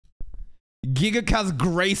Gigguk has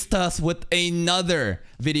graced us with another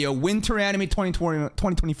video. Winter Anime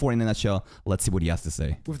 2024 in a nutshell. Let's see what he has to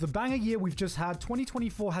say. With the banger year we've just had,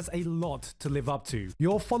 2024 has a lot to live up to.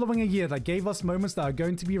 You're following a year that gave us moments that are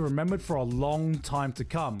going to be remembered for a long time to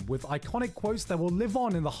come, with iconic quotes that will live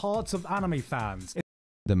on in the hearts of anime fans.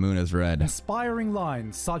 The moon is red. Inspiring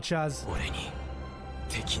lines such as...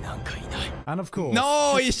 And of course...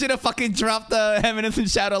 No, you should have fucking dropped the Eminence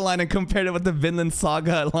and Shadow line and compared it with the Vinland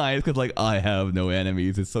Saga line. Because like, I have no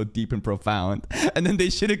enemies. It's so deep and profound. And then they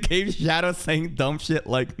should have gave Shadow saying dumb shit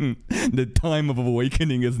like, the time of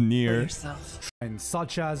awakening is near. And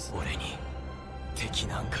such as...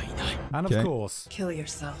 And of course... Kill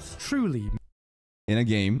yourself. Truly... In a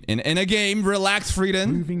game, relax,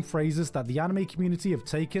 Frieden. Moving phrases that the anime community have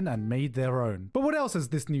taken and made their own. But what else has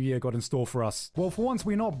this new year got in store for us? Well, for once,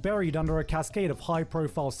 we're not buried under a cascade of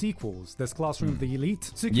high-profile sequels. There's Classroom of the Elite.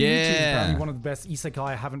 Tsukimichi is apparently one of the best isekai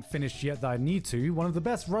I haven't finished yet that I need to. One of the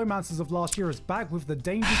best romances of last year is back with the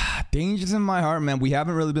Dangers... Dangers in my heart, man. We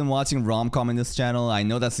haven't really been watching rom-com in this channel. I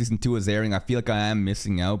know that season 2 is airing. I feel like I am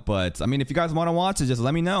missing out. But, I mean, if you guys want to watch it, just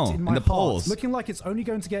let me know in the polls. Looking like it's only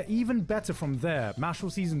going to get even better from there.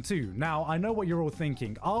 Mashal Season 2. Now, I know what you're all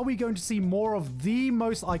thinking. Are we going to see more of the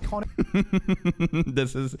most iconic...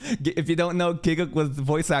 This is... If you don't know, Gigguk was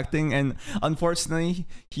voice acting, and unfortunately,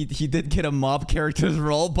 he did get a mob character's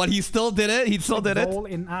role, but he still did it. He still did it. Role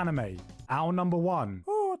in anime. Our number one.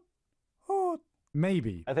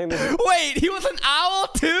 Maybe. I think this Wait, he was an owl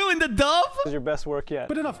too in the dub? is your best work yet.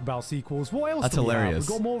 But enough about sequels. What else That's do we hilarious. have?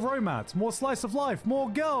 We've got more romance, more slice of life, more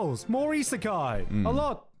girls, more isekai. A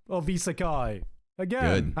lot of isekai. Again.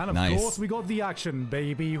 Good. And of Nice. course, we got the action,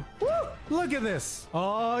 baby. Woo! Look at this.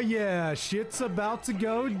 Oh yeah, shit's about to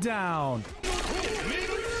go down.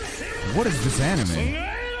 What is this anime?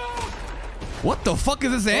 What the fuck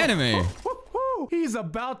is this anime? He's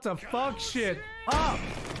about to fuck shit up.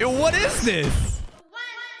 What is this?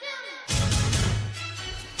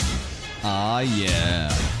 Ah,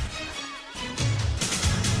 yeah.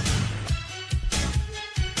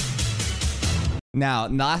 Now,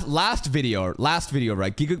 last video,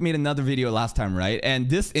 right? Gigguk made another video last time, right? And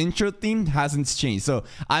this intro theme hasn't changed. So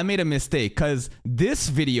I made a mistake because this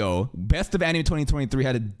video, Best of Anime 2023,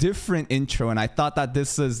 had a different intro. And I thought that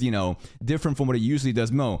this is, you know, different from what it usually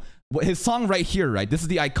does. No, his song right here, right? This is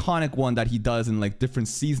the iconic one that he does in like different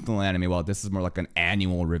seasonal anime. Well, this is more like an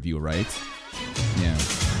annual review, right? Yeah.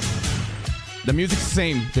 The music's the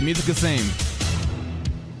same. The music is the same.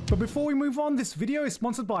 But before we move on, this video is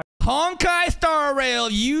sponsored by Honkai Star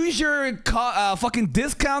Rail. Use your fucking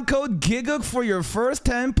discount code Gigguk for your first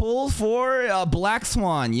 10 pulls for Black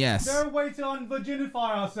Swan. Yes. no way to unvirginify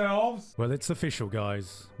ourselves. Well, it's official,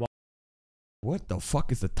 guys. What the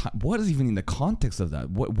fuck is the time? What is even in the context of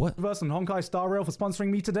that? What? Verse on Honkai Star Rail for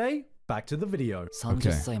sponsoring me today. Back to the video.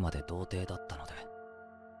 30歳まで童貞だったので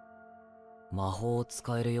魔法を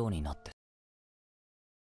使えるようになって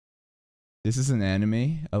This is an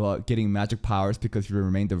anime about getting magic powers because you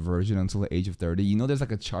remained a virgin until the age of 30. You know, there's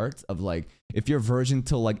like a chart of like, if you're a virgin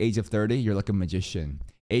till like age of 30, you're like a magician.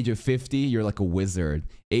 Age of 50, you're like a wizard.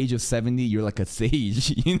 Age of 70, you're like a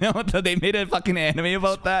sage. You know, so they made a fucking anime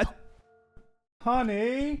about that.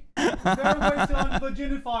 Honey, is there a way to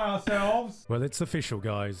unvirginify ourselves? Well, it's official,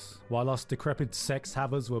 guys. While us decrepit sex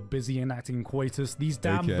havers were busy enacting coitus, these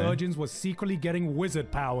damn virgins were secretly getting wizard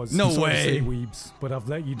powers. No Sorry way. to say, weebs, but I've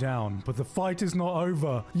let you down. But the fight is not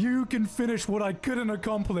over. You can finish what I couldn't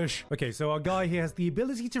accomplish. Okay, so our guy here has the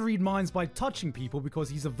ability to read minds by touching people because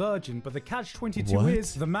he's a virgin, but the catch-22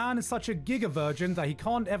 is the man is such a giga virgin that he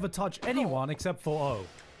can't ever touch anyone except for O.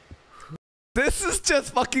 This is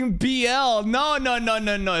just fucking BL. No.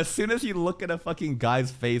 As soon as you look at a fucking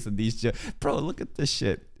guy's face and these bro, look at this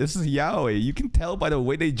shit. This is yaoi. You can tell by the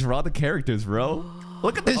way they draw the characters, bro.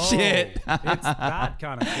 Look at this shit. It's that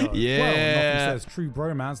kind of show. Yeah. Well, nothing says true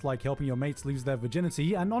bromance like helping your mates lose their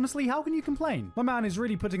virginity, and honestly, how can you complain? My man is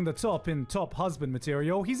really putting the top in top husband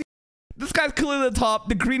material. He's This guy's clearly the top.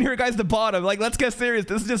 The green hair guy's the bottom. Like, let's get serious.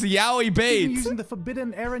 This is just yaoi bait. using the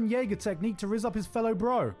forbidden Eren Yeager technique to rizz up his fellow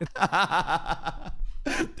bro.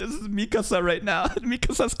 This is Mikasa right now.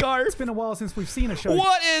 Mikasa's car. It's been a while since we've seen a show.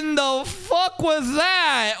 What in the fuck was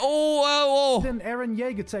that? Oh. Forbidden Eren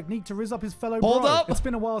Yeager technique to rizz up his fellow Hold bro. up. It's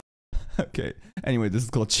been a while Okay. Anyway, this is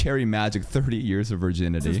called Cherry Magic, 30 Years of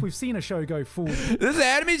Virginity. since we've seen a show go full This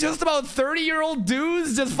anime just about 30-year-old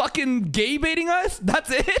dudes just fucking gay baiting us?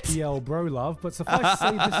 That's it? BL bro love, but suffice to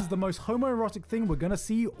say, this is the most homoerotic thing we're gonna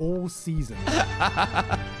see all season.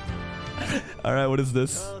 Alright, what is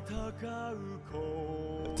this?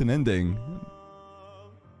 It's an ending.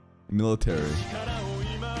 Military.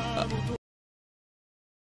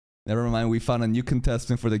 Never mind, we found a new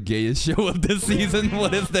contestant for the gayest show of this season.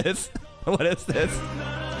 What is this? What is this?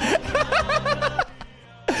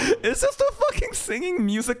 Is this the fucking singing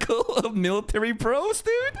musical of military pros,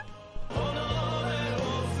 dude?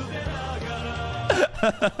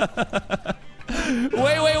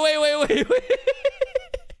 Wait.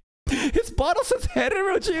 His bottle says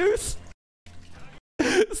hetero juice.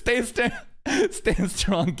 Stand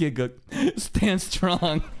strong, Gigguk. Stand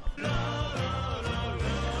strong.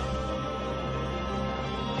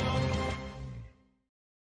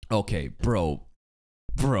 Okay, bro,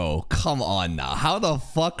 come on now. How the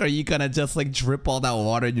fuck are you gonna just like drip all that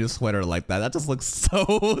water in your sweater like that? That just looks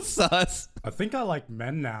so sus. I think I like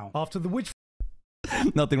men now. After the witch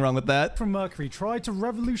Nothing wrong with that. from Mercury tried to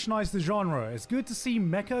revolutionize the genre, it's good to see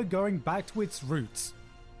mecha going back to its roots.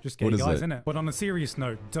 Just gay What is guys, it? innit? But on a serious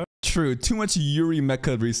note, don't True, too much Yuri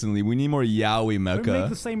mecha recently. We need more yaoi make the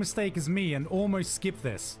mecha. same mistake as me and almost skip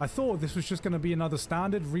this. I thought this was just going to be another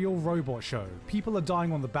standard real robot show. People are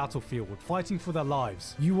dying on the battlefield, fighting for their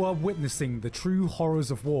lives. You are witnessing the true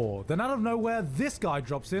horrors of war. Then out of nowhere, this guy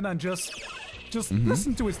drops in and just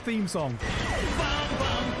listen to his theme song.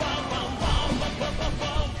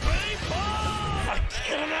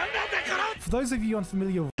 For those of you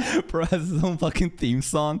unfamiliar Bro has his own fucking theme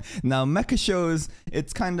song. Now, mecha shows,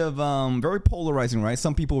 it's kind of very polarizing, right?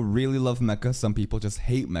 Some people really love mecha. Some people just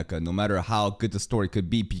hate mecha, no matter how good the story could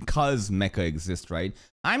be, because mecha exists, right?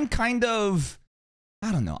 I'm kind of...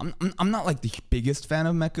 I don't know. I'm not like the biggest fan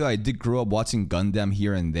of mecha. I did grow up watching Gundam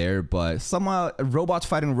here and there, but somehow robots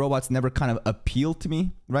fighting robots never kind of appealed to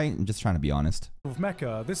me, right? I'm just trying to be honest. of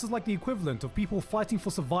mecha, this is like the equivalent of people fighting for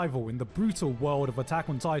survival in the brutal world of Attack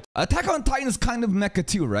on Titan. Attack on Titan is kind of mecha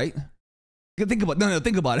too, right? Think about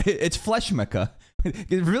think about it. It's flesh mecha.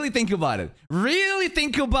 Really think about it. Really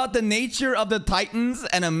think about the nature of the Titans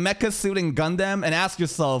and a mecha suit in Gundam and ask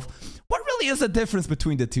yourself, what really is the difference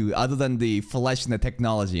between the two other than the flesh and the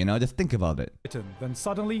technology, you know? Just think about it. Then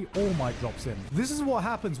suddenly All Might drops in. This is what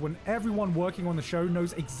happens when everyone working on the show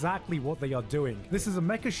knows exactly what they are doing. This is a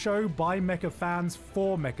mecha show by mecha fans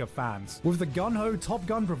for mecha fans, with the gun-ho Top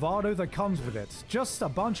Gun bravado that comes with it. Just a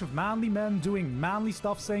bunch of manly men doing manly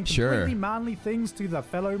stuff, saying completely manly things to their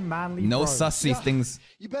fellow manly No bros. sussy things.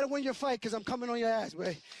 You better win your fight, because I'm coming on your ass,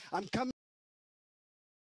 boy. I'm coming.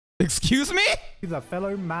 Excuse me? To their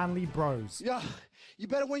fellow manly bros. Yeah, you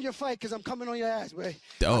better win your fight, because I'm coming on your ass, boy.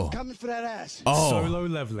 Oh. I'm coming for that ass. Oh. Solo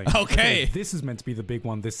leveling. Okay. This is meant to be the big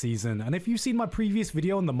one this season, and if you've seen my previous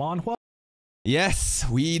video on the manhwa, Yes,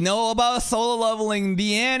 we know about solo leveling,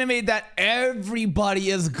 the anime that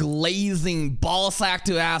everybody is glazing ballsack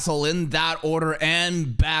to asshole in that order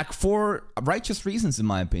and back for righteous reasons, in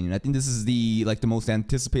my opinion. I think this is the most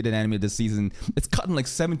anticipated anime this season. It's cut in like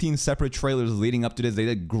 17 separate trailers leading up to this. They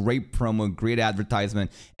did great promo, great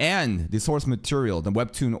advertisement, and the source material, the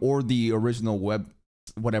webtoon or the original web,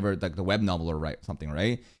 whatever, like the web novel or something,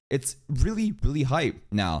 right? It's really, really hype.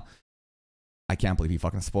 Now, I can't believe he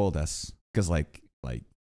fucking spoiled us. Because, like,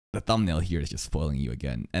 the thumbnail here is just spoiling you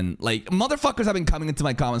again. And, like, motherfuckers have been coming into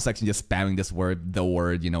my comment section just spamming this word, the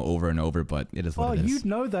word, you know, over and over. But it is what it is. you'd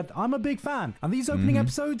know that I'm a big fan. And these opening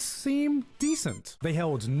episodes seem decent. They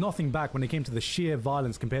held nothing back when it came to the sheer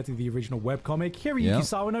violence compared to the original webcomic. Hiroyuki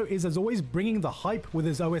Sawano is, as always, bringing the hype with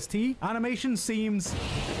his OST. Animation seems...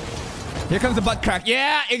 Here comes the butt crack.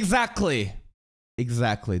 Yeah, exactly.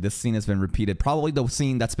 Exactly. This scene has been repeated. Probably the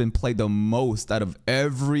scene that's been played the most out of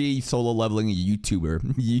every solo leveling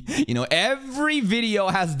YouTuber. You know, every video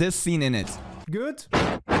has this scene in it. good.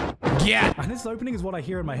 Yeah. And this opening is what I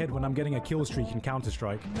hear in my head when I'm getting a kill streak in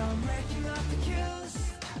Counter-Strike.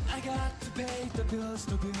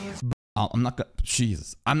 I'm not gonna...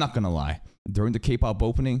 Jesus. I'm not gonna lie. During the K-pop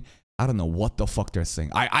opening, I don't know what the fuck they're saying.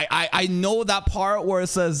 I know that part where it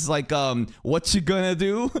says like what you gonna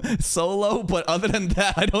do solo, but other than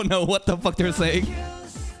that, I don't know what the fuck they're saying.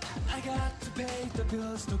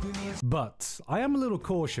 But I am a little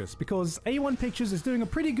cautious because A1 Pictures is doing a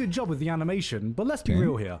pretty good job with the animation, but let's be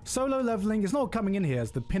real here. Solo leveling is not coming in here as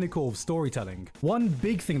the pinnacle of storytelling. One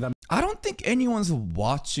big thing that I don't think anyone's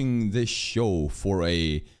watching this show for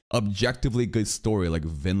a objectively good story like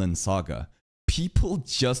Vinland Saga. People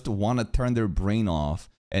just want to turn their brain off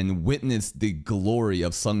and witness the glory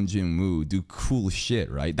of Sung Jin-woo do cool shit,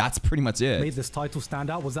 right? That's pretty much it. made this title stand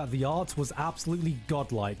out was that the art was absolutely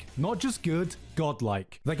godlike. Not just good,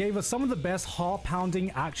 godlike. They gave us some of the best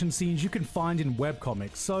heart-pounding action scenes you can find in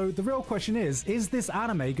webcomics. So the real question is this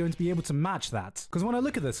anime going to be able to match that? Because when I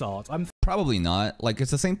look at this art, I'm Probably not. Like,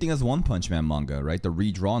 it's the same thing as One Punch Man manga, right? The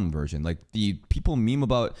redrawn version. Like, the people meme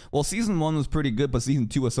about, well, season 1 was pretty good, but season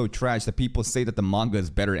 2 was so trash that people say that the manga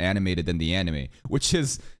is better animated than the anime, which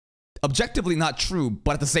is objectively not true,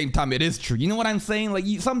 but at the same time it is true. You know what I'm saying? Like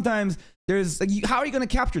sometimes there's like, how are you gonna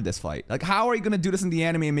capture this fight? Like how are you gonna do this in the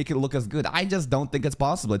anime and make it look as good? I just don't think it's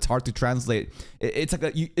possible. It's hard to translate. It's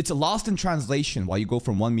like it's a lost in translation while you go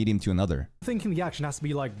from one medium to another. Thinking the action has to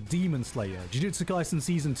be like Demon Slayer, Jujutsu Kaisen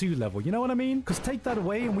Season 2 level, you know what I mean? Because take that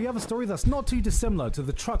away and we have a story that's not too dissimilar to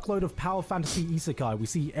the truckload of power fantasy isekai we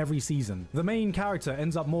see every season. The main character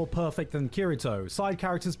ends up more perfect than Kirito, side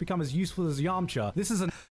characters become as useful as Yamcha. This is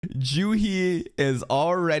an Juhi is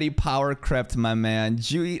already power crept, my man.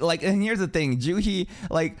 Juhi, like, and here's the thing, Juhi,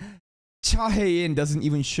 like, Cha Hae-in doesn't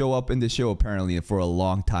even show up in the show apparently for a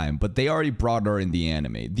long time, but they already brought her in the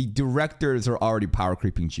anime. The directors are already power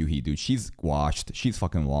creeping Juhi, dude. She's washed. She's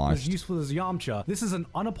fucking washed. As useful as Yamcha. This is an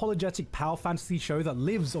unapologetic power fantasy show that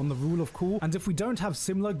lives on the rule of cool, and if we don't have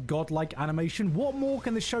similar godlike animation, what more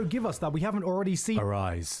can the show give us that we haven't already seen?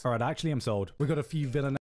 Arise. Alright, actually I'm sold. We got a few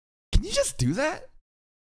villain. Can you just do that?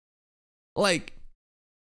 Like,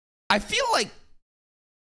 I feel like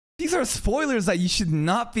these are spoilers that you should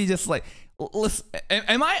not be just like, listen,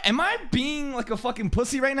 am I being like a fucking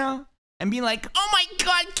pussy right now? And being like, oh my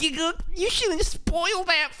god, Gigguk, you shouldn't spoil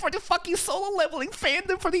that for the fucking solo leveling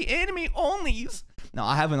fandom for the anime onlys. Now,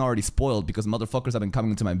 I haven't already spoiled because motherfuckers have been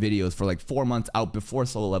coming into my videos for like 4 months out before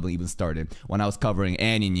solo leveling even started, when I was covering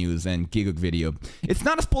Annie news and Gigguk video. It's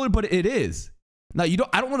not a spoiler, but it is. Now,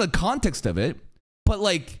 I don't know the context of it, but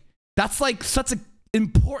like, that's like such an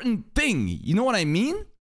important thing. You know what I mean?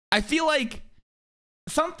 I feel like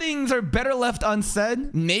some things are better left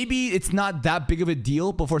unsaid. Maybe it's not that big of a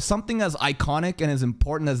deal, but for something as iconic and as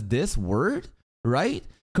important as this word, right?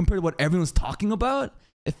 Compared to what everyone's talking about,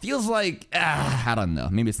 it feels like, I don't know.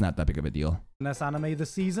 Maybe it's not that big of a deal. Anime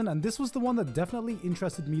this season, and this was the one that definitely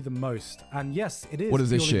interested me the most. And yes, it is. What is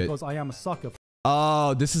this shit? Because I am a sucker.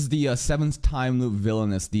 Oh, this is the 7th time loop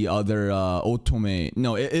villainous, the other Otome.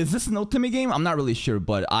 No, is this an Otome game? I'm not really sure,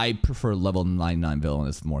 but I prefer level 99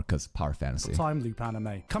 villainous more because power fantasy. Time loop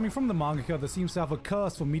anime. Coming from the mangaka that seems to have a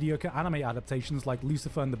curse for mediocre anime adaptations like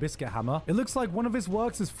Lucifer and the Biscuit Hammer, it looks like one of his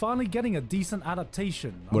works is finally getting a decent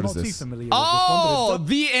adaptation. What I'm is not this? too familiar with Oh, this one, but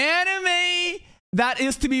the anime that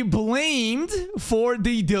is to be blamed for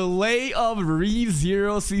the delay of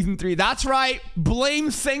Re:Zero Season 3. That's right. Blame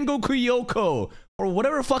Sengoku Yoko. For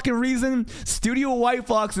whatever fucking reason, Studio White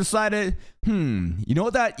Fox decided, you know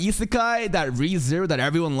what that isekai, that Re:Zero that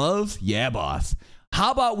everyone loves? Yeah, boss.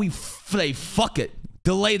 How about we say, fuck it.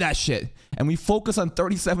 Delay that shit. And we focus on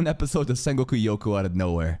 37 episodes of Sengoku Yoko out of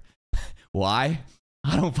nowhere. Why?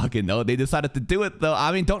 I don't fucking know. They decided to do it though.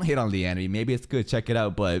 I mean, don't hate on the anime. Maybe it's good. Check it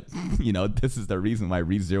out. But, you know, this is the reason why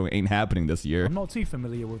Re:Zero ain't happening this year. I'm not too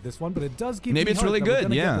familiar with this one, but it does give Maybe me it's hope really that we're good.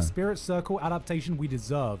 gonna Yeah. get the Spirit Circle adaptation we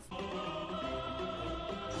deserve.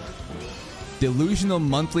 Delusional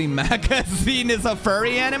Monthly Magazine is a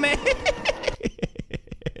furry anime?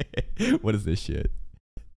 What is this shit?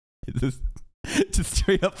 Is this just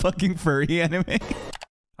straight up fucking furry anime?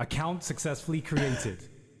 Account successfully created.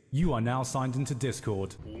 You are now signed into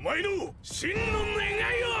Discord. Who's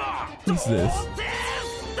this?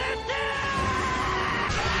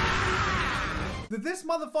 Did this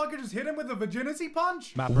motherfucker just hit him with a virginity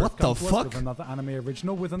punch? What the fuck? With another anime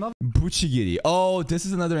original with another. Buchigiri. Oh, this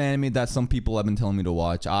is another anime that some people have been telling me to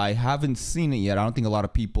watch. I haven't seen it yet. I don't think a lot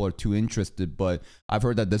of people are too interested, but I've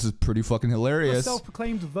heard that this is pretty fucking A hilarious.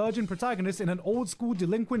 self-proclaimed virgin protagonist in an old-school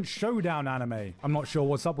delinquent showdown anime. I'm not sure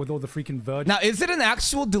what's up with all the freaking virgins. Now, is it an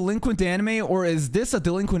actual delinquent anime, or is this a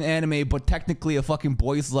delinquent anime, but technically a fucking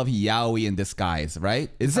boys love yaoi in disguise, right?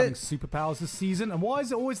 Is having it? superpowers this season, and why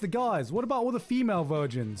is it always the guys? What about all the female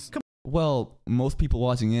virgins? Come Well, most people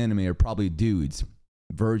watching anime are probably dudes,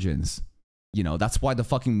 virgins. You know, that's why the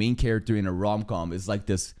fucking main character in a rom-com is like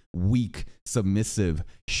this weak, submissive,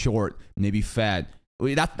 short, maybe fat.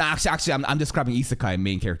 Wait, actually, I'm describing isekai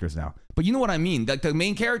main characters now. But you know what I mean? Like the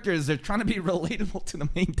main characters, they're trying to be relatable to the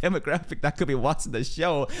main demographic that could be watching the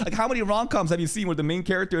show. Like how many rom-coms have you seen where the main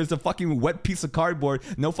character is a fucking wet piece of cardboard,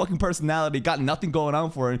 no fucking personality, got nothing going on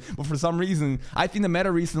for him, but for some reason, I think the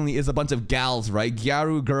meta recently is a bunch of gals, right?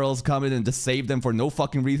 Gyaru girls come in and just save them for no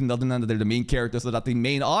fucking reason other than that they're the main character, so that the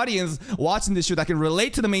main audience watching this show that can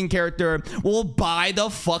relate to the main character will buy the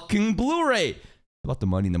fucking Blu-ray. It's about the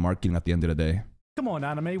money and the marketing at the end of the day. on,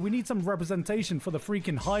 anime. We need some representation for the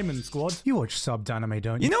freaking Hyman squad. You watch subbed anime,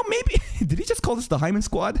 don't you? You know, maybe... Did he just call this the Hyman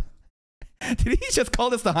Squad? Did he just call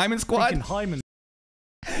this the Hyman Squad? Freaking Hyman.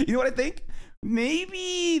 You know what I think?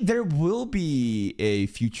 Maybe there will be a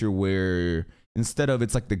future where instead of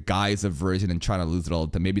it's like the guy's a virgin and trying to lose it all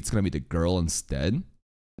the time, maybe it's going to be the girl instead.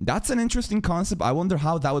 That's an interesting concept. I wonder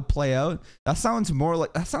how that would play out. That sounds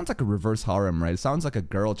like a reverse harem, right? It sounds like a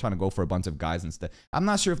girl trying to go for a bunch of guys instead. I'm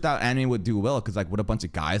not sure if that anime would do well, because like, would a bunch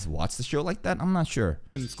of guys watch the show like that? I'm not sure.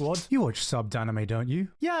 Squad, you watch subbed anime, don't you?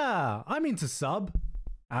 Yeah, I'm into sub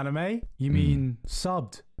anime. You mean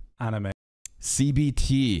subbed anime?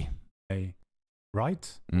 CBT.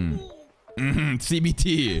 Right?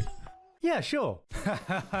 CBT. Yeah, sure.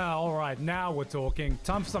 Alright, now we're talking.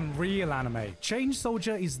 Time for some real anime. Chain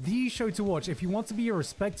Soldier is the show to watch if you want to be a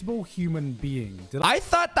respectable human being. I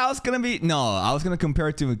thought that was gonna be... No, I was gonna compare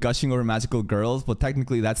it to Gushing Over Magical Girls, but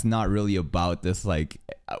technically that's not really about this, like,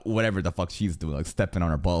 whatever the fuck she's doing, like stepping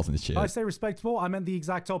on her balls and shit. I say respectable, I meant the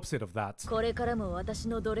exact opposite of that. Wait,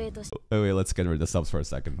 let's get rid of the subs for a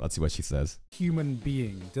second. Let's see what she says. Human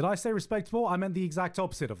being. Did I say respectable? I meant the exact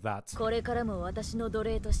opposite of that.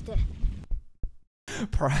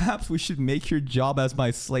 Perhaps we should make your job as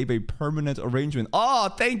my slave a permanent arrangement. Oh,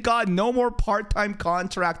 thank God, no more part-time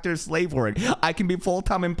contractor slave work. I can be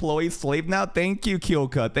full-time employee slave now. Thank you,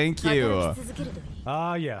 Kyoka. Thank you.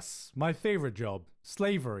 Ah, yes. My favorite job.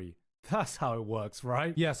 Slavery. That's how it works,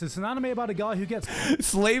 right? Yes, it's an anime about a guy who gets...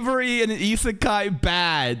 Slavery and isekai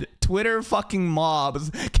bad. Twitter fucking mobs.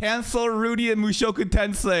 Cancel Rudy and Mushoku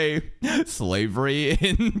Tensei. Slavery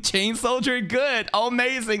in Chain Soldier good.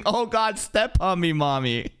 Amazing. Oh God, step on me,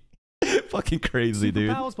 mommy. Fucking crazy, dude.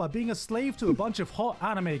 Superpowers by being a slave to a bunch of hot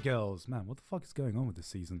anime girls. Man, what the fuck is going on with this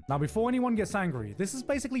season? Now, before anyone gets angry, this is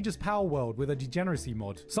basically just Power World with a degeneracy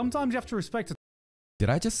mod. Sometimes you have to respect it. Did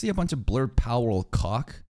I just see a bunch of blurred Power World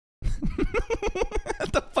cock?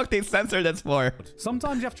 What the fuck they censored this for?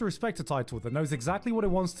 Sometimes you have to respect a title that knows exactly what it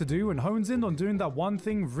wants to do and hones in on doing that one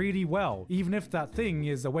thing really well, even if that thing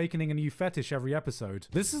is awakening a new fetish every episode.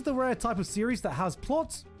 This is the rare type of series that has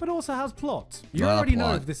plot, but also has plot. You already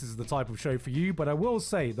know if this is the type of show for you, but I will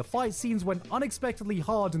say the fight scenes went unexpectedly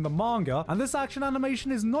hard in the manga, and this action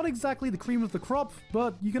animation is not exactly the cream of the crop,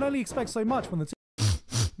 but you can only expect so much when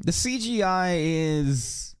the CGI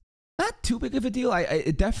is not too big of a deal.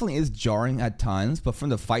 It definitely is jarring at times, but from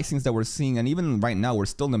the fight scenes that we're seeing, and even right now, we're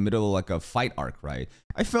still in the middle of like a fight arc, right?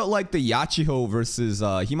 I felt like the Yachiho versus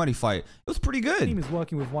Himari fight, it was pretty good. The team is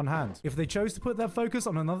working with one hand. If they chose to put their focus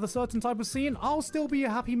on another certain type of scene, I'll still be a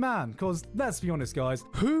happy man, because let's be honest, guys,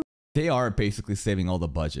 They are basically saving all the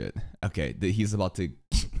budget. Okay, he's about to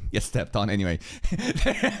get stepped on anyway.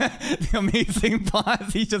 The amazing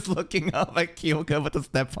pause. He's just looking up at Kyoka about to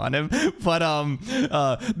step on him. But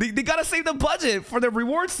they gotta save the budget for the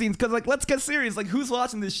reward scenes, because like, let's get serious. Like, who's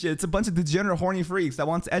watching this shit? It's a bunch of degenerate horny freaks that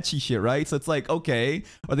wants ecchi shit, right? So it's like, okay,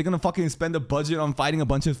 are they gonna fucking spend the budget on fighting a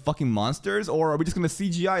bunch of fucking monsters, or are we just gonna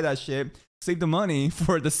CGI that shit? Save the money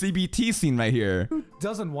for the CBT scene right here. Who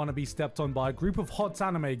doesn't want to be stepped on by a group of hot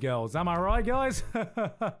anime girls? Am I right, guys?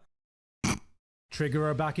 Trigger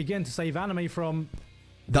are back again to save anime from...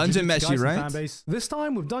 Dungeon Meshi, right? Fanbase. This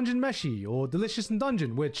time with Dungeon Meshi, or Delicious in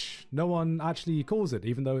Dungeon, which no one actually calls it,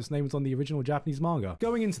 even though its name was on the original Japanese manga.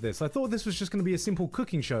 Going into this, I thought this was just going to be a simple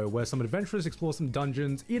cooking show where some adventurers explore some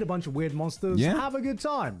dungeons, eat a bunch of weird monsters, have a good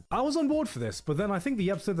time. I was on board for this, but then I think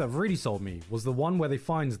the episode that really sold me was the one where they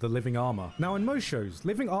find the living armor. Now, in most shows,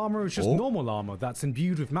 living armor is just normal armor that's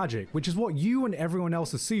imbued with magic, which is what you and everyone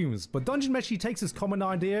else assumes, but Dungeon Meshi takes this common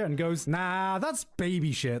idea and goes, nah, that's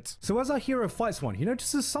baby shit. So as our hero fights one, he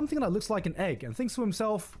notices something that looks like an egg and thinks to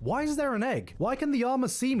himself, why is there an egg? Why can the armor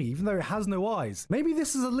see me even though it has no eyes? Maybe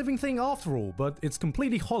this is a living thing after all, but it's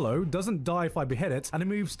completely hollow, doesn't die if I behead it, and it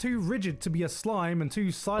moves too rigid to be a slime and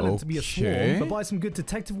too silent to be a swarm. But by some good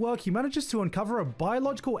detective work, he manages to uncover a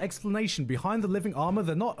biological explanation behind the living armor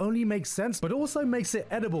that not only makes sense, but also makes it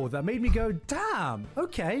edible. That made me go, damn,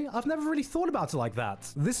 okay, I've never really thought about it like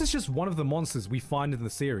that. This is just one of the monsters we find in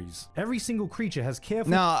the series. Every single creature has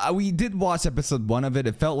careful... Now, we did watch episode 1 of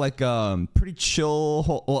it. It felt like pretty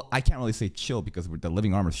chill. Well, I can't really say chill because the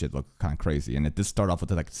living armor shit looked kind of crazy, and it did start off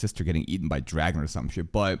with like sister getting eaten by dragon or some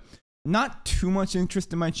shit, but not too much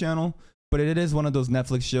interest in my channel. But it is one of those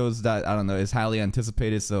Netflix shows that, I don't know, is highly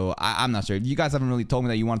anticipated, so I'm not sure. You guys haven't really told me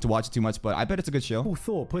that you wanted to watch it too much, but I bet it's a good show.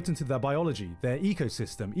 Thought put into their biology, their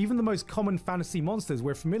ecosystem, even the most common fantasy monsters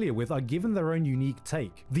we're familiar with are given their own unique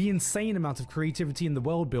take. The insane amount of creativity in the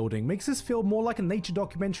world building makes this feel more like a nature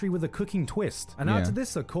documentary with a cooking twist. And add to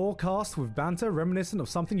this a core cast with banter reminiscent of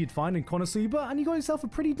something you'd find in Konosuba, and you got yourself a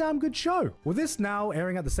pretty damn good show. With this now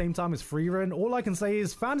airing at the same time as Freerun, all I can say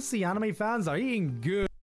is fantasy anime fans are eating good.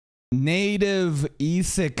 Native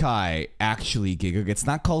isekai, actually, Gigguk. It's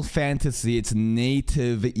not called fantasy, it's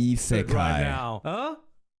native isekai. Right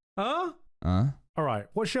now. Alright,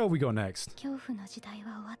 what show have we got next?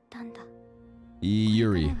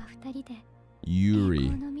 Yuri.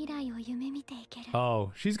 Yuri.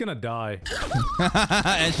 Oh, she's gonna die.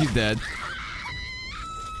 And she's dead.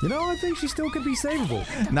 You know, I think she still could be savable.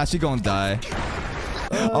 Now she gonna die.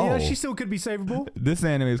 Yeah, she still could be savable. This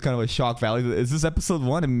anime is kind of a shock value. Is this episode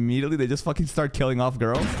 1? Immediately they just fucking start killing off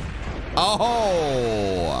girls?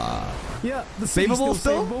 Oh! Yeah, the savable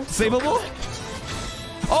still? Savable?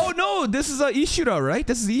 Oh no, this is Ishura, right?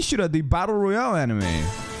 This is Ishura, the Battle Royale anime.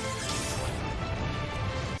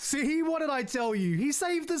 See, what did I tell you? He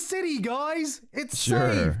saved the city, guys. It's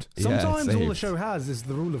Sure. saved. Yeah, Sometimes it's all the saved. show has is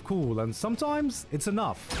the rule of cool, and sometimes it's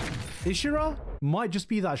enough. Ishura might just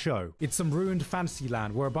be that show. It's some ruined fantasy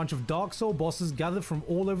land where a bunch of Dark Soul bosses gather from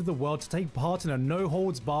all over the world to take part in a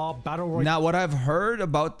no-holds-bar battle royale. Now, what I've heard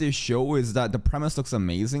about this show is that the premise looks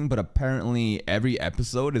amazing, but apparently every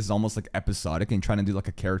episode is almost like episodic and trying to do like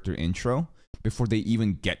a character intro before they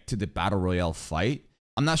even get to the Battle Royale fight.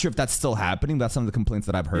 I'm not sure if that's still happening, but that's some of the complaints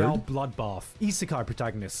that I've heard. Yeah, bloodbath, isekai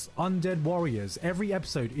protagonists, undead warriors. Every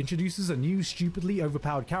episode introduces a new stupidly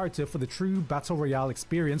overpowered character for the true battle royale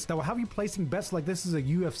experience that will have you placing bets like this is a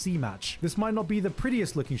UFC match. This might not be the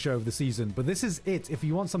prettiest looking show of the season, but this is it if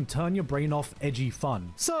you want some turn your brain off edgy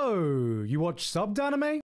fun. So, you watch subbed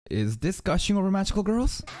anime? Is this gushing over magical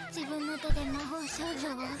girls?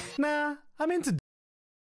 Nah, I'm into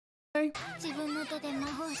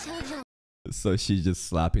So she's just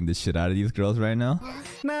slapping the shit out of these girls right now?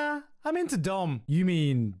 Nah, I'm into dumb. You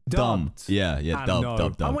mean Dumb. dumped? Yeah, And dumb, no,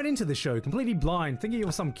 dumb, dumb. I went into the show completely blind, thinking it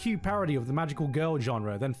was some cute parody of the magical girl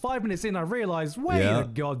genre. Then 5 minutes in, I realized, wait Yeah. a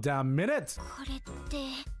goddamn minute. I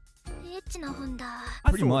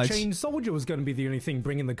Pretty thought much. Chain Soldier was going to be the only thing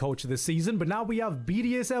bringing the culture this season, but now we have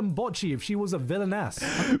BDSM Bocchi if she was a villainess.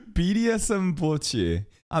 BDSM Bochi.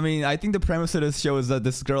 I mean, I think the premise of this show is that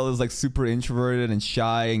this girl is like super introverted and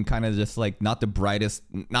shy and kind of just like not the brightest,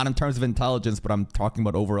 not in terms of intelligence, but I'm talking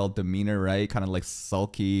about overall demeanor, right? Kind of like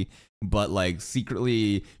sulky, but like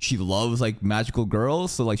secretly she loves like magical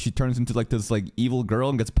girls. So like she turns into like this like evil girl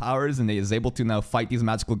and gets powers and is able to now fight these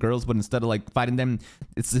magical girls. But instead of like fighting them,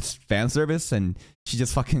 it's this fan service and she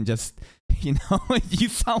just fucking just, you know, you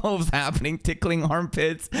saw what was happening, tickling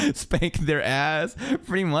armpits, spanking their ass,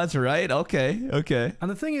 pretty much, right? Okay, okay. And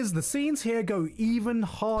the thing is, the scenes here go even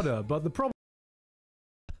harder, but the problem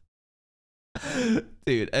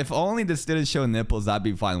Dude, if only this didn't show nipples, I'd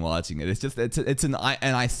be fine watching it. It's just, and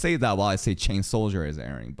I say that while I say Chain Soldier is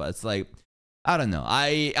airing, but it's like, I don't know.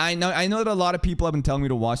 I know that a lot of people have been telling me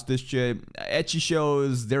to watch this shit. Ecchi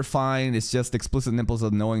shows, they're fine. It's just explicit nipples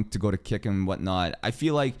of knowing to go to kick and whatnot. I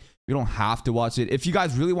feel like we don't have to watch it. If you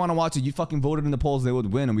guys really want to watch it, you fucking voted in the polls, they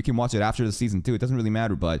would win, and we can watch it after the season too. It doesn't really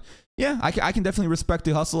matter, but yeah, I can definitely respect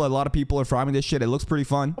the hustle. A lot of people are farming this shit. It looks pretty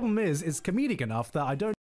fun. is, it's comedic enough that I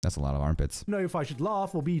don't That's a lot of armpits. know if I should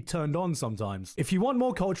laugh or be turned on sometimes. If you want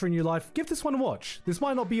more culture in your life, give this one a watch. This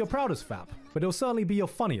might not be your proudest fap, but it'll certainly be your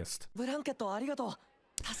funniest.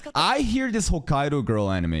 I hear this Hokkaido girl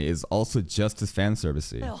anime is also just as fan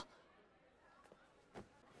servicey.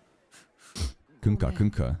 Kunka,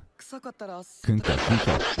 kunka. Kunka,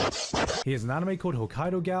 kunka. Here's an anime called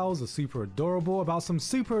Hokkaido Gals Are Super Adorable about some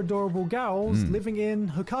super adorable gals living in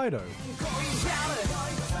Hokkaido.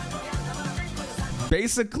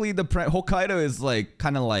 Basically, Hokkaido is like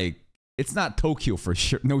kind of like, it's not Tokyo for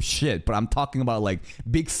sure, no shit, but I'm talking about like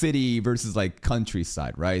big city versus like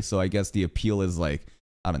countryside, right? So I guess the appeal is like,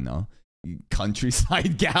 I don't know,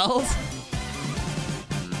 countryside gals.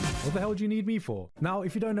 What the hell do you need me for? Now,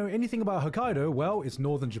 if you don't know anything about Hokkaido, well, it's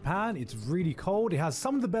northern Japan, it's really cold, it has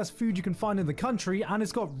some of the best food you can find in the country, and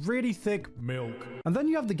it's got really thick milk. And then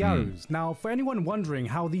you have the Garus. Now, for anyone wondering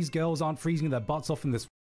how these girls aren't freezing their butts off in this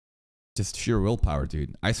Just sheer willpower,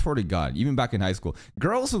 dude. I swear to God, even back in high school,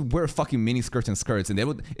 girls would wear fucking mini skirts and skirts, and they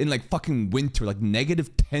would, in like fucking winter, like negative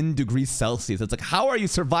 10 degrees Celsius. It's like, how are you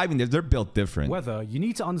surviving this? They're built different. weather, you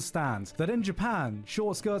need to understand that in Japan,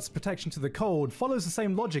 short skirts protection to the cold follows the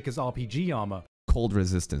same logic as RPG armor. Cold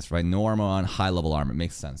resistance, right? No armor on, high level armor.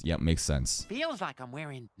 Makes sense. Yep, makes sense. Feels like I'm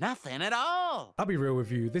wearing nothing at all. I'll be real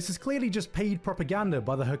with you, this is clearly just paid propaganda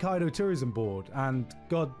by the Hokkaido Tourism Board, and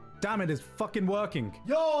god damn it, it's fucking working.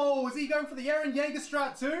 Yo, is he going for the Eren Jaeger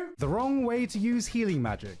strat too? The wrong way to use healing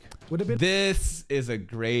magic would have been This is a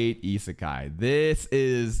great isekai. This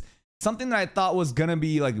is something that I thought was gonna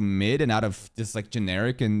be like mid and out of just like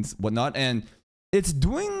generic and whatnot, and it's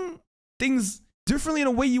doing things differently in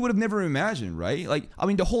a way you would have never imagined, right? Like, I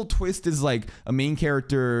mean, the whole twist is like a main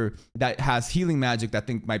character that has healing magic that I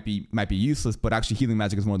think might be useless, but actually healing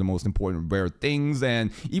magic is one of the most important rare things.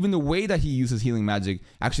 And even the way that he uses healing magic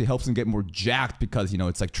actually helps him get more jacked because, you know,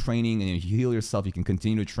 it's like training and you heal yourself, you can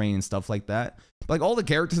continue to train and stuff like that. But like all the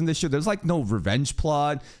characters in this show, there's like no revenge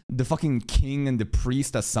plot. The fucking king and the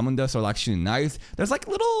priest that summoned us are actually nice. There's like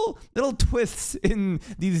little twists in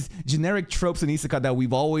these generic tropes in isekai that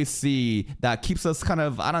we've always see that keeps us kind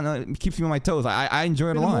of, I don't know, it keeps me on my toes. I enjoy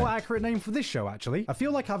it a lot. A more accurate name for this show, actually. I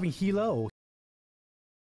feel like having healer or...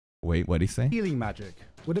 Wait, what'd he say? Healing magic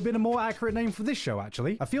would have been a more accurate name for this show,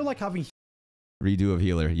 actually. I feel like having... Redo of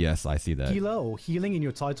healer. Yes, I see that. Healer or healing in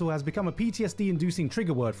your title has become a PTSD-inducing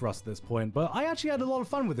trigger word for us at this point, but I actually had a lot of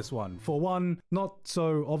fun with this one, for one not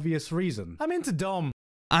so obvious reason. I'm into Dom.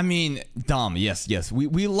 I mean, Dom, yes.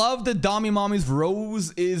 We love the Dommy Mommies.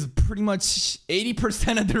 Rose is pretty much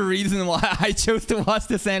 80% of the reason why I chose to watch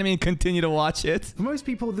this anime and continue to watch it. For most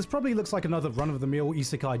people, this probably looks like another run-of-the-mill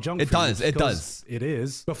isekai junk food. It does. It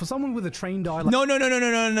is. But for someone with a trained eye like...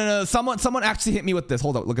 No. Someone actually hit me with this.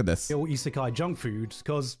 Hold up, look at this. Isekai junk food,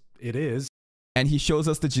 because it is. And he shows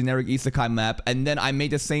us the generic isekai map, and then I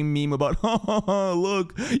made the same meme about,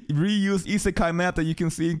 look, reused isekai map that you can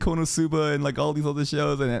see in Konosuba and like all these other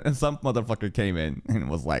shows, and some motherfucker came in and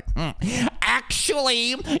was like,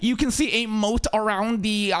 actually, you can see a moat around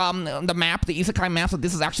the map, the isekai map, so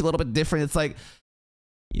this is actually a little bit different. It's like,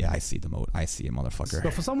 yeah, I see the moat. I see it, motherfucker.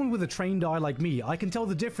 But for someone with a trained eye like me, I can tell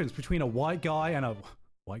the difference between a white guy and a...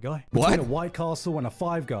 White guy? What? Between a White Castle and a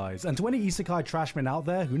Five Guys. And to any isekai trashmen out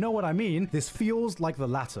there who know what I mean, this feels like the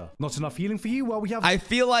latter. Not enough healing for you? Well, we have... I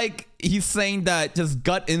feel like he's saying that just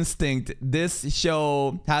gut instinct, this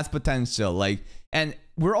show has potential. Like, and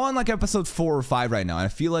we're on like episode 4 or 5 right now. And I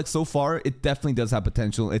feel like so far, it definitely does have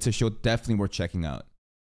potential. It's a show definitely worth checking out.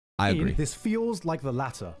 I agree. This feels like the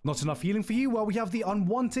latter. Not enough healing for you? Well, we have the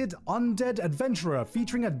unwanted, undead adventurer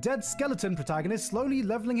featuring a dead skeleton protagonist slowly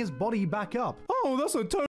leveling his body back up. Oh, that's a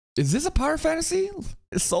Is this a power fantasy?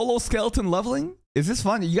 Solo skeleton leveling? Is this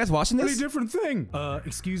fun? Are you guys watching this? Pretty different thing.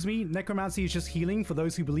 Excuse me? Necromancy is just healing for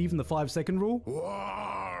those who believe in the 5-second rule?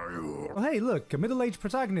 Oh, hey, look, a middle-aged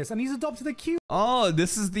protagonist, and he's adopted a cute... Oh,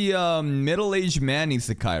 this is the middle-aged man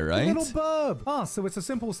isekai, right? little burb. Ah, so it's a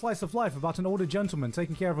simple slice of life about an older gentleman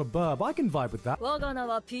taking care of a burb. I can vibe with that.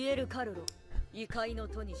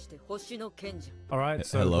 Alright,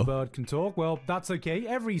 so Hello? the bird can talk. Well, that's okay.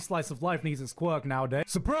 Every slice of life needs its quirk nowadays.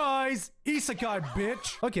 Surprise! Isekai,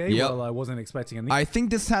 bitch! Okay, Yep. well, I wasn't expecting an I think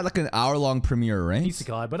this had like an hour-long premiere, right?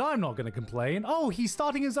 Isekai, but I'm not gonna complain. Oh, he's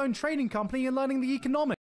starting his own trading company and learning the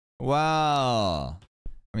economics. Wow.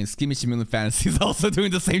 I mean, Skimichi Moon Fantasy is also doing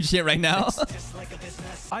the same shit right now.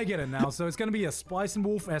 I get it now. So it's gonna be a Spice and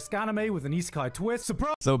Wolf-esque anime with an isekai twist.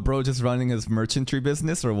 Surprise! So bro just running his merchantry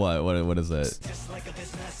business or what? What is it?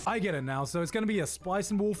 I get it now. So it's gonna be a Spice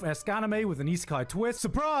and Wolf-esque anime with an isekai twist.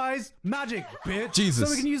 Surprise! Magic, bitch! Jesus.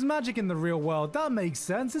 So we can use magic in the real world. That makes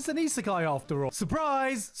sense. It's an isekai after all.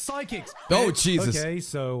 Surprise! Psychics, bitch. Oh, Jesus. Okay,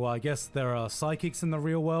 so I guess there are psychics in the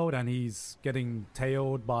real world and he's getting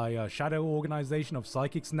tailed by a shadow organization of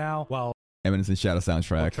psychics now while Eminence and Shadow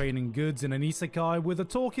soundtrack. trading goods in an isekai with a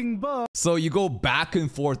talking bird. So you go back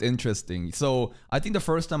and forth, interesting. So I think the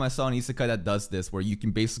first time I saw an isekai that does this, where you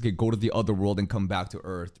can basically go to the other world and come back to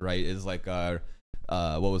Earth, right? Is like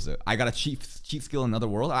what was it? I got a cheat skill in another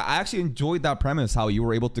world. I actually enjoyed that premise, how you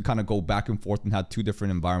were able to kind of go back and forth and have 2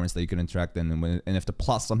 different environments that you can interact in, and if the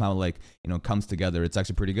plot somehow like comes together, it's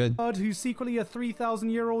actually pretty good. Who's secretly a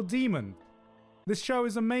 3,000-year-old demon. This show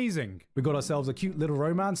is amazing. We got ourselves a cute little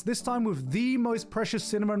romance, this time with the most precious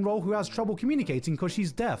cinnamon roll who has trouble communicating because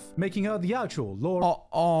she's deaf, making her the actual Laura.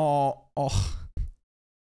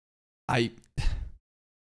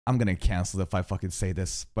 I'm gonna cancel if I fucking say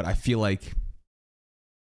this, but I feel like...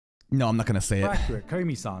 No, I'm not gonna say it. Accurate,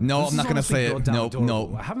 Komi-san. No, This I'm is not gonna honestly say it. goddamn No, adorable.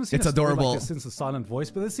 no. I haven't seen It's a story adorable. like this since the silent voice,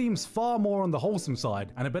 but this seems far more on the wholesome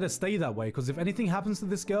side, and it better stay that way because if anything happens to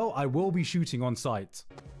this girl, I will be shooting on sight.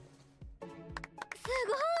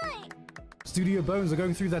 Studio Bones are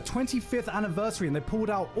going through their 25th anniversary and they pulled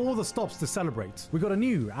out all the stops to celebrate. We got a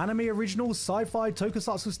new anime original sci-fi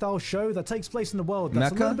tokusatsu style show that takes place in the world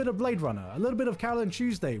that's Mecha? a little bit of Blade Runner, a little bit of Carol and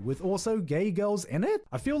Tuesday with also gay girls in it.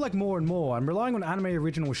 I feel like more and more I'm relying on anime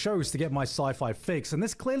original shows to get my sci-fi fix, and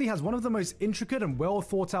this clearly has one of the most intricate and well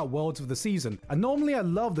thought out worlds of the season. And normally I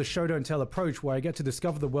love the show don't tell approach where I get to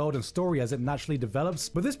discover the world and story as it naturally develops,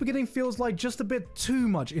 but this beginning feels like just a bit too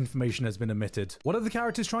much information has been omitted. What are the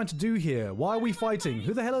characters trying to do here? Why are we fighting?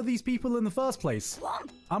 Who the hell are these people in the first place?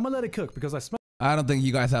 I'm gonna let it cook because I smell I don't think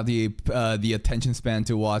you guys have the attention span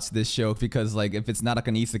to watch this show because like if it's not like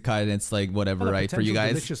an isekai, then it's like whatever, right? For you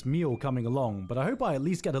guys. Delicious meal coming along, but I hope I at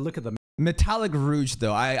least get a look at the Metallic Rouge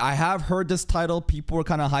though. I have heard this title. People are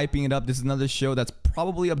kind of hyping it up. This is another show that's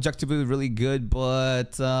probably objectively really good,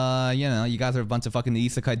 but you know, you guys are a bunch of fucking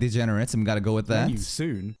isekai degenerates and we gotta go with that. menu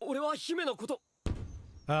soon.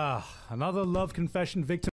 Another love confession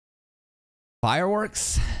victim.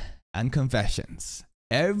 Fireworks and confessions.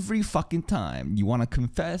 Every fucking time you want to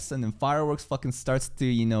confess and then fireworks fucking starts to,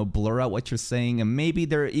 you know, blur out what you're saying, and maybe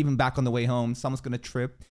they're even back on the way home, someone's gonna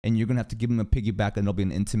trip and you're gonna have to give them a piggyback and there'll be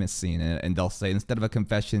an intimate scene and they'll say instead of a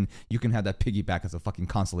confession you can have that piggyback as a fucking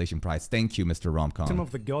consolation prize. Thank you, Mr. Romcom. Victim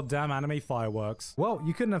of the goddamn anime fireworks. Well,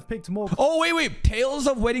 you couldn't have picked more. Oh wait, Tales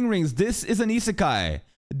of Wedding Rings. This is an isekai.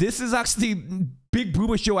 This is actually big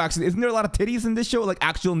booba show. Actually, isn't there a lot of titties in this show, like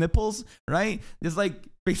actual nipples, right? There's like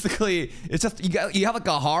basically it's just you have like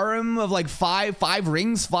a harem of like five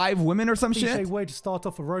rings, 5 women or some shit. Way to start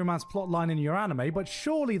off a romance plotline in your anime, but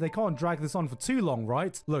surely they can't drag this on for too long,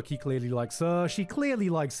 right? Look, he clearly likes her, she clearly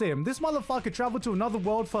likes him. This motherfucker traveled to another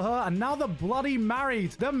world for her, and now they're bloody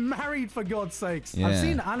married. They're married, for God's sakes. Yeah. I've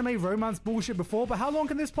seen anime romance bullshit before, but how long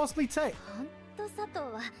can this possibly take?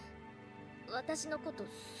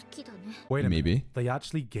 Wait a minute. Maybe. They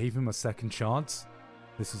actually gave him a second chance?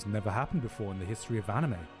 This has never happened before in the history of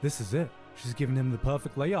anime. This is it. She's given him the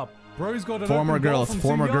perfect layup. Bro's got an Former open goal girls, from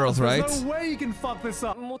former 2 girls, yards. right? There's no way he can fuck this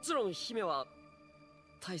up.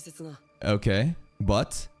 Okay,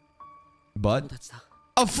 but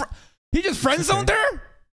he just friend zoned her.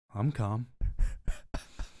 I'm calm.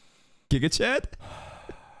 Giga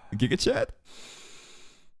Chad.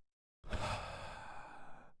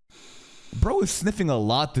 Bro is sniffing a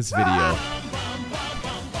lot this video.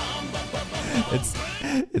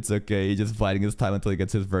 It's okay. He's just biding his time until he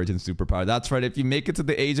gets his virgin superpower. That's right. If you make it to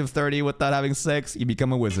the age of 30 without having sex, you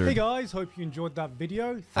become a wizard. Hey guys, hope you enjoyed that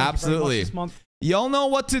video. Thank Absolutely. you very much this month. Y'all know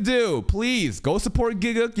what to do. Please go support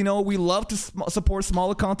Gigguk. You know, we love to support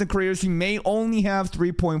smaller content creators. He may only have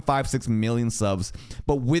 3.56 million subs,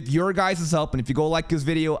 but with your guys' help, and if you go like his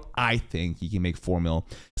video, I think he can make 4 mil.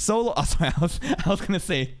 Solo. Oh, sorry, I was gonna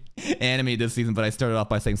say anime this season, but I started off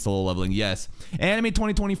by saying solo leveling. Yes, anime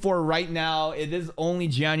 2024 right now. It is only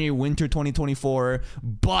January, winter 2024,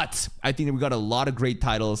 but I think that we got a lot of great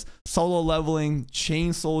titles. Solo leveling,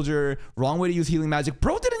 Chain Soldier, Wrong Way to Use Healing Magic.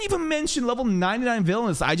 Bro didn't even mention level 99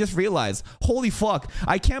 Villainous. I just realized. Holy fuck.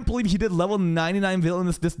 I can't believe he did level 99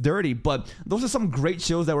 Villainous this dirty, but those are some great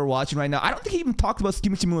shows that we're watching right now. I don't think he even talked about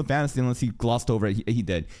Scheme Shimula Fantasy unless he glossed over it. He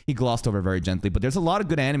did. He glossed over it very gently, but there's a lot of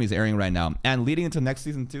good animes airing right now. And leading into next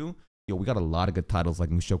season too, yo, we got a lot of good titles like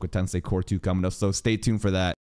Mushoku Tensei Core 2 coming up, so stay tuned for that.